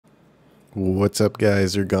What's up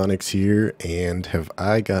guys, Ergonyx here, and have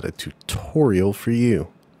I got a tutorial for you.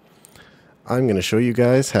 I'm going to show you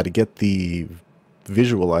guys how to get the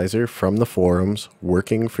visualizer from the forums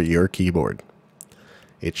working for your keyboard.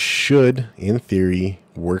 It should, in theory,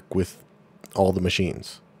 work with all the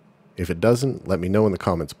machines. If it doesn't, let me know in the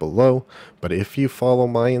comments below, but if you follow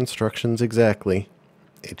my instructions exactly,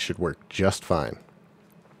 it should work just fine.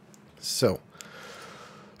 So,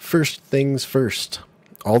 first things first.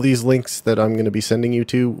 All these links that I'm going to be sending you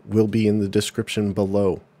to will be in the description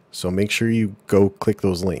below, so make sure you go click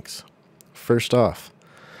those links. First off,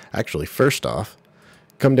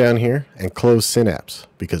 come down here and close Synapse,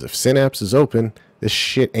 because if Synapse is open, this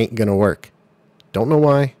shit ain't going to work. Don't know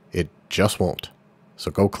why, it just won't.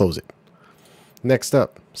 So go close it. Next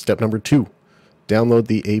up, step number 2, download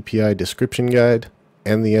the API description guide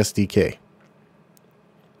and the SDK.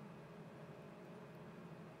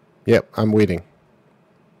 Yep, I'm waiting.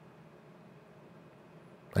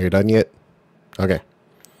 Are you done yet? Okay.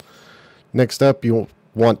 Next up, you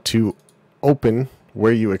want to open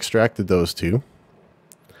where you extracted those to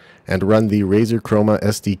and run the Blackwidow Chroma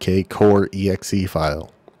SDK core exe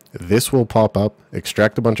file. This will pop up,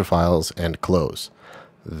 extract a bunch of files, and close.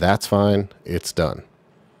 That's fine. It's done.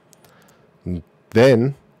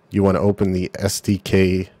 Then you want to open the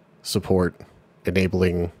SDK support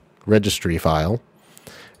enabling registry file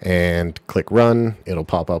and click run. It'll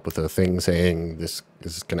pop up with a thing saying this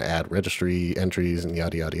is going to add registry entries and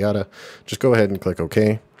yada yada yada. Just go ahead and click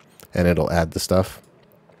OK, and it'll add the stuff.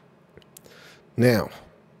 Now,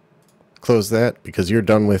 close that because you're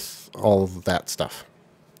done with all of that stuff.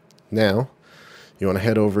 Now, you want to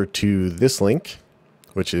head over to this link,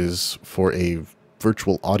 which is for a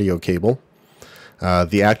virtual audio cable.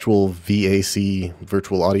 The actual VAC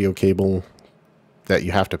virtual audio cable that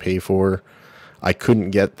you have to pay for, I couldn't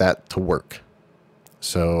get that to work.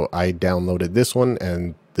 So I downloaded this one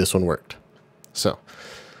and this one worked. So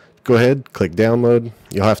go ahead, click download.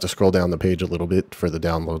 You'll have to scroll down the page a little bit for the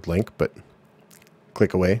download link, but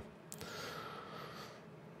click away.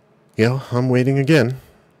 Yeah, I'm waiting again.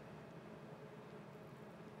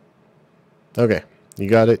 Okay, you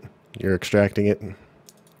got it. You're extracting it.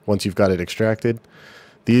 Once you've got it extracted,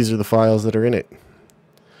 these are the files that are in it.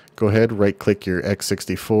 Go ahead, right click your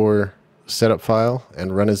x64 setup file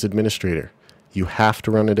and run as administrator. You have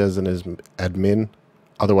to run it as an admin,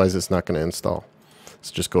 otherwise it's not going to install.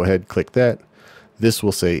 So just go ahead, click that. This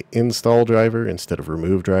will say install driver instead of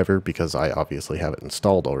remove driver because I obviously have it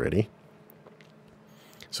installed already.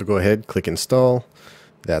 So go ahead, click install.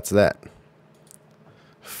 That's that.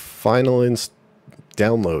 Final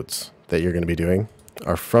downloads that you're going to be doing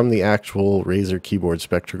are from the actual Razer keyboard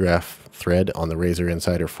spectrograph thread on the Razer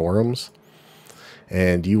Insider forums.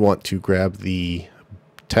 And you want to grab the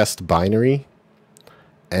test binary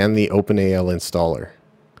and the OpenAL installer.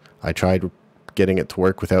 I tried getting it to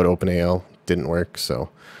work without OpenAL, didn't work, so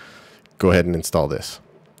go ahead and install this.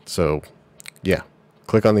 So yeah,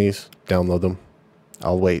 click on these, download them.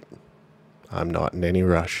 I'll wait. I'm not in any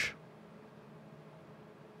rush.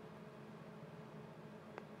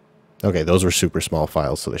 Okay, those were super small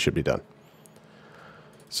files, so they should be done.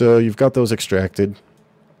 So you've got those extracted.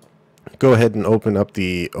 Go ahead and open up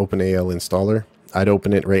the OpenAL installer. I'd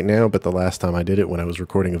open it right now, but the last time I did it when I was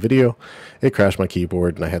recording a video, it crashed my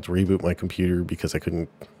keyboard and I had to reboot my computer because I couldn't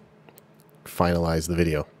finalize the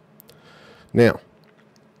video. Now,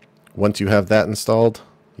 once you have that installed,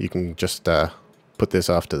 you can just put this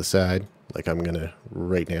off to the side, like I'm going to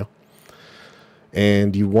right now.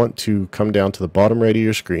 And you want to come down to the bottom right of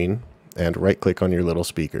your screen and right-click on your little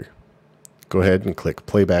speaker. Go ahead and click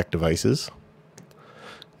Playback Devices.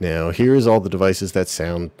 Now, here's all the devices that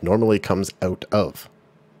sound normally comes out of.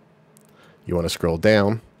 You want to scroll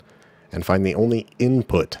down and find the only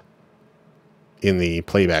input in the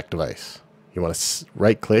playback device. You want to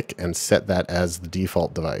right-click and set that as the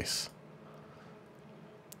default device.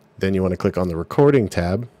 Then you want to click on the Recording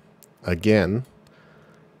tab. Again,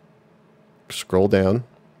 scroll down,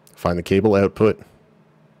 find the cable output,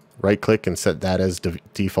 right-click and set that as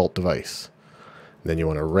default device. Then you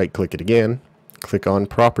want to right-click it again. Click on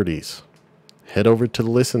Properties. Head over to the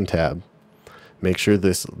Listen tab. Make sure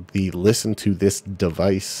the Listen to this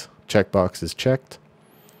device checkbox is checked.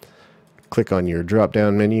 Click on your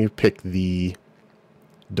drop-down menu. Pick the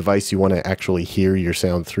device you want to actually hear your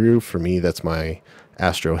sound through. For me, that's my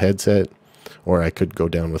Astro headset. Or I could go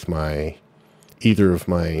down with either of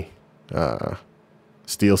my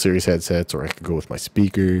SteelSeries headsets, or I could go with my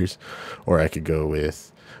speakers, or I could go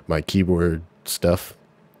with my keyboard stuff.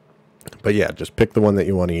 But yeah, just pick the one that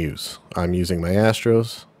you want to use. I'm using my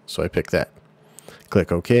Astros, so I pick that.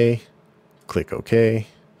 Click OK,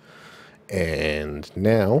 And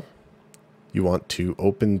now you want to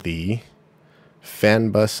open the fan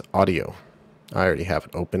bus audio. I already have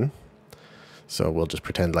it open, so we'll just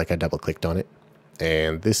pretend like I double clicked on it.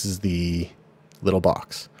 And this is the little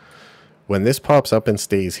box. When this pops up and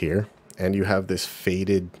stays here, and you have this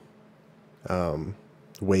faded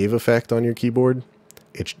wave effect on your keyboard,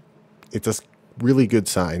 it's a really good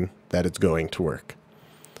sign that it's going to work.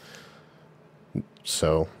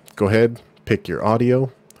 So go ahead, pick your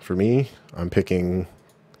audio. For me, I'm picking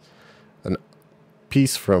a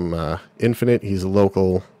piece from Infinite. He's a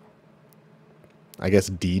local, I guess,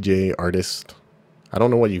 DJ artist. I don't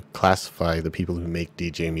know what you classify the people who make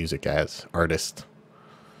DJ music as. Artist.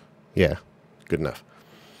 Yeah, good enough.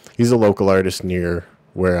 He's a local artist near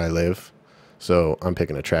where I live, so I'm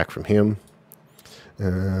picking a track from him.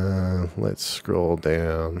 Let's scroll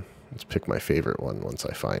down. Let's pick my favorite one once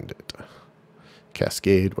I find it.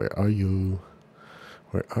 Cascade, where are you?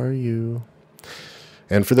 Where are you?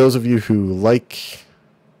 And for those of you who like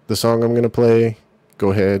the song I'm going to play,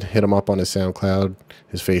 go ahead, hit him up on his SoundCloud,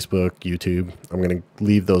 his Facebook, YouTube. I'm going to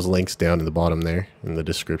leave those links down in the bottom there in the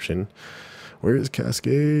description. Where is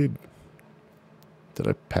Cascade? Did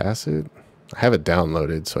I pass it? I have it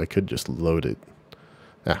downloaded, so I could just load it.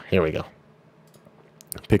 Ah, here we go.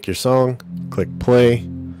 Pick your song, click play,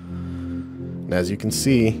 and as you can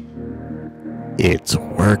see, it's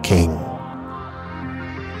working.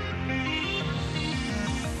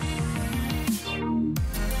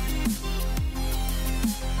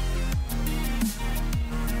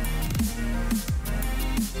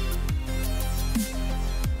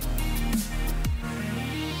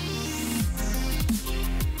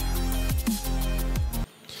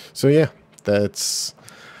 So yeah, that's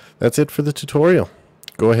it for the tutorial.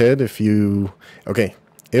 Go ahead if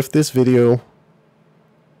this video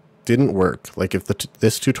didn't work, like if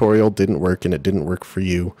this tutorial didn't work and it didn't work for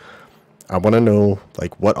you, I want to know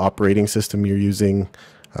like what operating system you're using,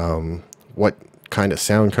 what kind of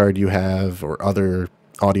sound card you have or other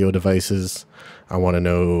audio devices. I want to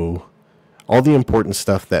know all the important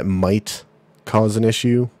stuff that might cause an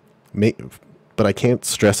issue, but I can't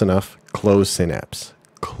stress enough, close Synapse.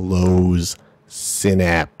 Close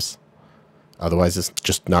Synapse. Otherwise, it's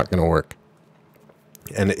just not going to work.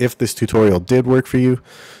 And if this tutorial did work for you,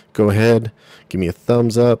 go ahead, give me a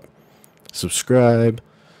thumbs up, subscribe,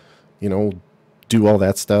 do all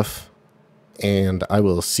that stuff. And I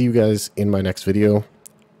will see you guys in my next video.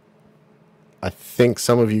 I think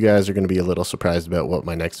some of you guys are going to be a little surprised about what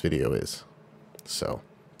my next video is. So,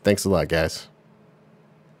 thanks a lot, guys.